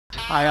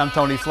Hi, I'm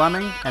Tony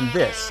Fleming, and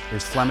this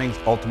is Fleming's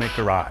Ultimate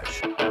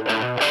Garage.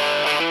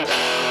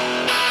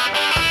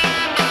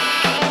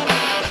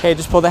 Okay,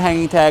 just pulled the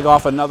hanging tag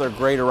off another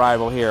great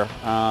arrival here.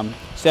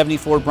 70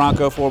 Ford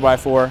Bronco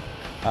 4x4.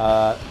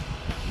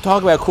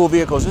 Talk about cool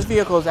vehicles. This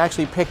vehicle is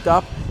actually picked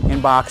up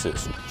in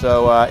boxes.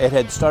 So it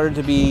had started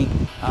to be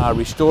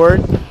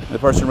restored. The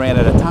person ran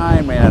out of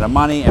time, ran out of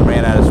money, and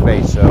ran out of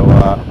space. So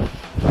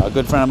a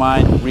good friend of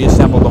mine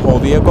reassembled the whole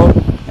vehicle,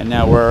 and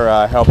now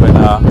we're helping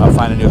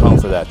find a new home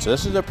for that. So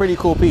this is a pretty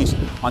cool piece.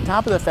 On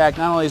top of the fact,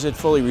 not only is it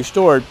fully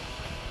restored,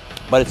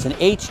 but it's an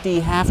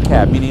HD half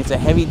cab, meaning it's a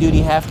heavy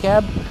duty half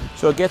cab.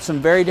 So it gets some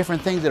very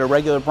different things that a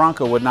regular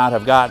Bronco would not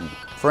have gotten.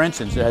 For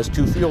instance, it has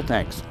 2 fuel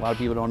tanks. A lot of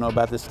people don't know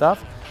about this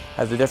stuff.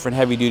 Has a different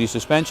heavy duty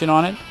suspension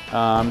on it.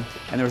 And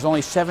there was only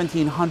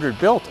 1,700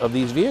 built of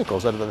these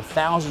vehicles. Out of the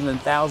thousands and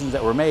thousands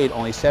that were made,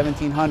 only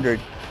 1,700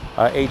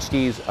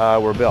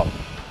 HDs were built.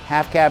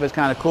 Half cab is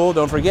kind of cool.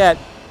 Don't forget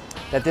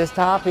that this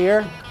top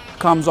here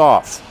comes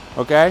off,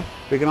 okay?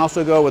 We can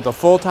also go with the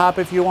full top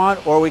if you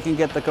want, or we can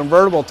get the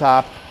convertible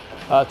top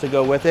to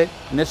go with it.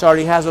 And this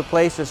already has a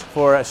place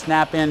for a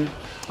snap-in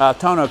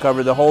tonneau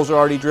cover. The holes are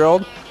already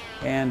drilled,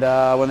 and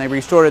when they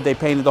restored it, they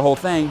painted the whole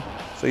thing.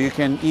 So you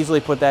can easily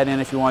put that in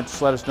if you want.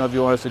 Just let us know if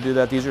you want us to do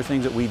that. These are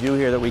things that we do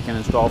here that we can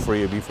install for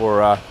you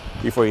before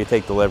you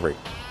take delivery.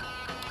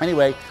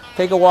 Anyway,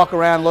 take a walk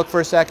around, look for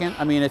a second.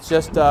 I mean, it's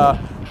just,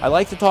 I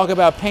like to talk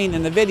about paint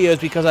in the videos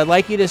because I'd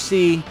like you to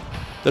see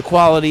the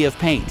quality of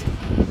paint.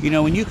 You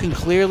know, when you can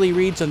clearly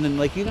read something,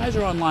 like you guys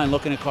are online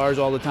looking at cars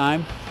all the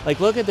time, like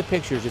look at the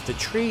pictures. If the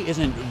tree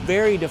isn't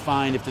very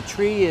defined, if the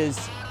tree is,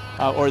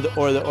 or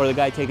the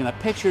guy taking the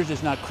pictures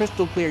is not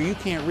crystal clear, you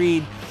can't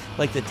read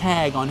like the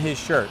tag on his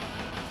shirt.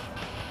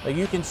 Like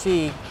you can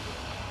see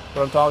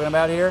what I'm talking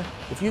about here.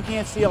 If you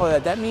can't see all of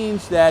that, that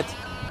means that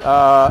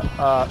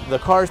the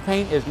car's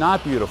paint is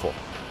not beautiful.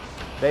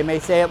 They may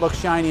say it looks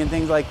shiny and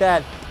things like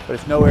that, but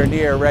it's nowhere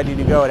near ready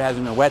to go. It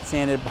hasn't been wet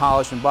sanded,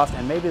 polished, and buffed,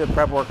 and maybe the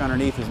prep work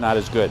underneath is not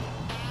as good.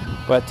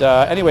 But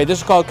anyway, this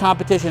is called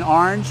Competition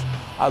Orange.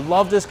 I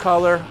love this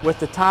color with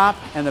the top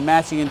and the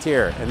matching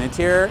interior. And the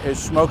interior is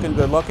smoking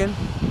good looking,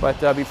 but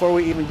before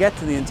we even get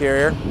to the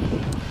interior,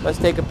 let's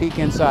take a peek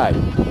inside.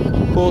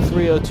 Cool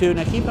 302.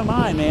 Now keep in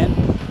mind, man,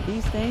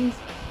 these things,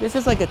 this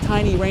is like a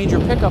tiny Ranger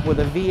pickup with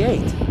a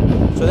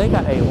V8. So they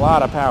got a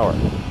lot of power.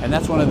 And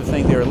that's one of the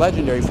things they were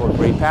legendary for,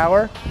 great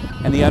power,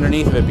 and the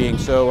underneath of it being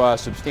so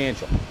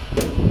substantial.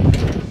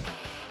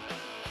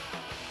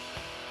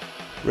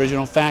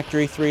 Original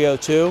factory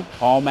 302,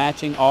 all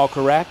matching, all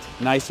correct,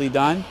 nicely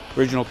done.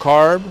 Original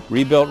carb,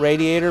 rebuilt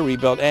radiator,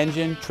 rebuilt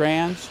engine,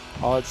 trans,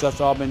 all that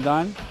stuff's all been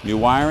done. New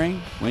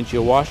wiring,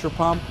 windshield washer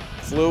pump,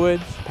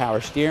 fluids,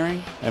 power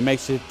steering. It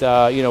makes it,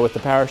 you know, with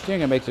the power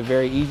steering, it makes it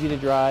very easy to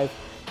drive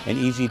and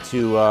easy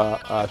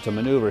to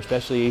maneuver,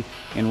 especially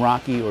in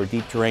rocky or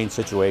deep terrain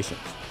situations.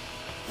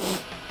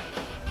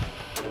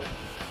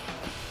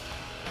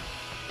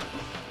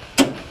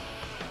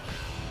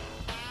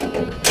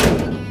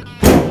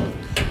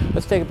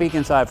 Let's take a peek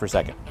inside for a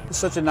second. It's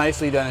such a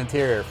nicely done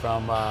interior,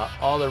 from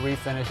all the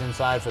refinish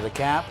inside for the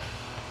cap,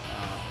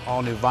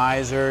 all new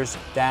visors,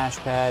 dash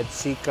pad,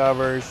 seat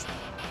covers,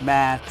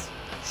 mats,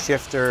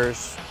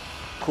 shifters,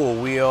 cool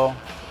wheel,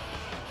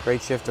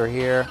 great shifter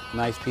here,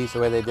 nice piece the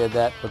way they did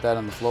that, put that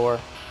on the floor,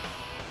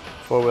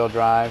 4-wheel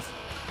drive.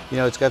 You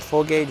know, it's got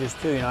full gauges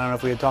too. You know, I don't know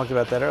if we had talked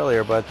about that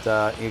earlier, but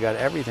you got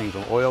everything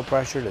from oil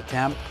pressure to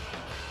temp,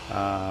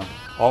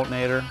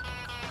 alternator.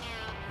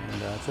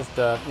 And it's just,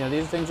 you know,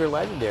 these things are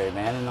legendary,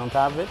 man. And on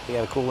top of it, you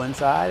got a cool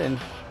inside, and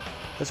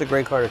it's a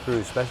great car to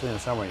cruise, especially in the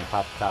summer when you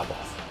pop the top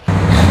off.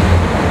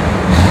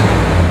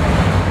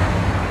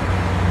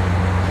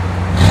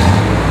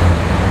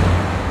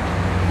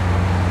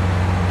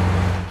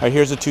 All right,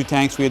 here's the 2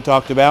 tanks we had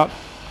talked about.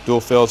 Dual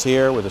fills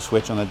here with a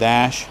switch on the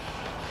dash.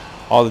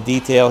 All the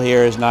detail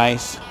here is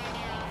nice.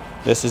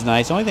 This is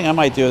nice. The only thing I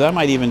might do is I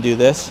might even do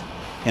this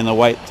in the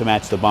white to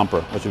match the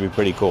bumper, which would be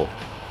pretty cool.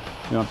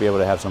 You won't be able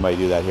to have somebody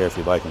do that here if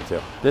you'd like them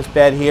to. This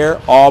bed here,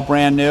 all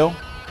brand new,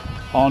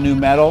 all new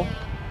metal,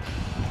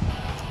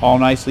 all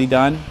nicely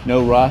done,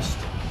 no rust,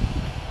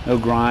 no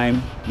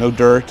grime, no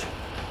dirt.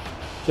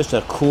 Just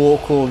a cool,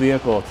 cool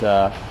vehicle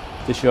to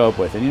show up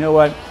with. And you know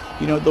what?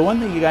 You know, the one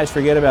thing you guys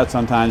forget about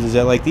sometimes is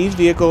that, like, these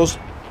vehicles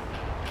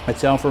that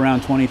sell for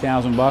around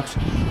 20,000 bucks,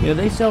 you know,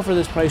 they sell for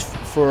this price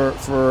for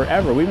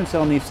forever. We've been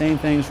selling these same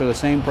things for the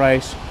same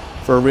price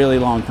for a really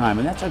long time,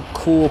 and that's a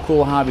cool,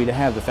 cool hobby to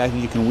have. The fact that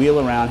you can wheel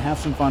around, have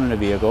some fun in a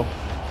vehicle,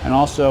 and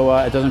also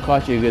it doesn't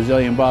cost you a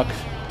gazillion bucks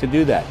to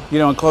do that. You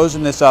know, in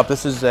closing this up,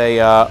 this is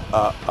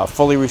a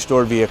fully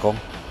restored vehicle,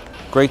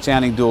 great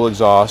sounding dual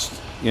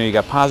exhaust. You know, you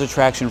got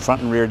posi-traction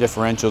front and rear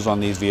differentials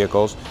on these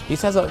vehicles.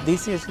 These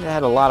things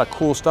had a lot of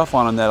cool stuff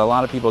on them that a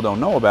lot of people don't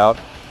know about,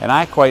 and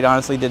I quite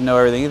honestly didn't know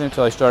everything either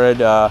until I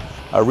started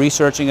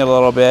researching it a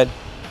little bit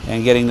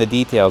and getting the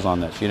details on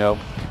this. You know,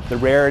 the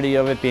rarity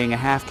of it being a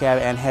half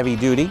cab and heavy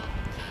duty.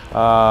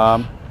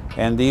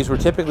 And these were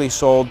typically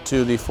sold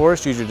to the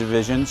forest user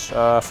divisions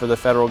for the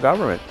federal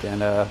government.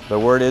 And the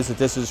word is that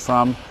this is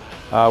from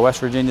West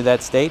Virginia,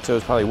 that state, so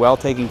it's probably well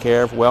taken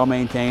care of, well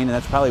maintained, and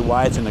that's probably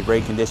why it's in the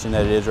great condition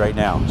that it is right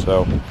now.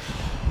 So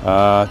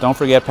don't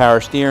forget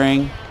power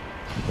steering,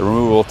 the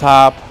removable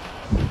top,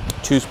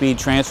 2-speed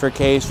transfer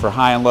case for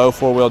high and low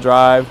 4-wheel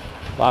drive,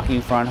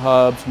 locking front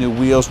hubs, new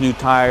wheels, new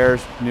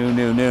tires, new.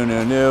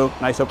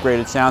 Nice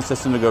upgraded sound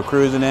system to go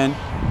cruising in.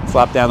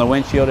 Flop down the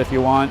windshield if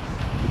you want.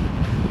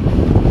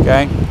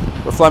 Okay,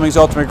 we're Fleming's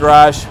Ultimate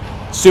Garage.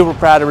 Super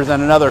proud to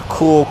present another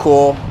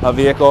cool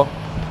vehicle.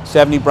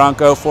 70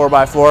 Bronco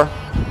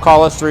 4x4.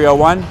 Call us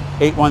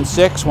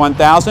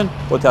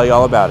 301-816-1000. We'll tell you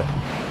all about it.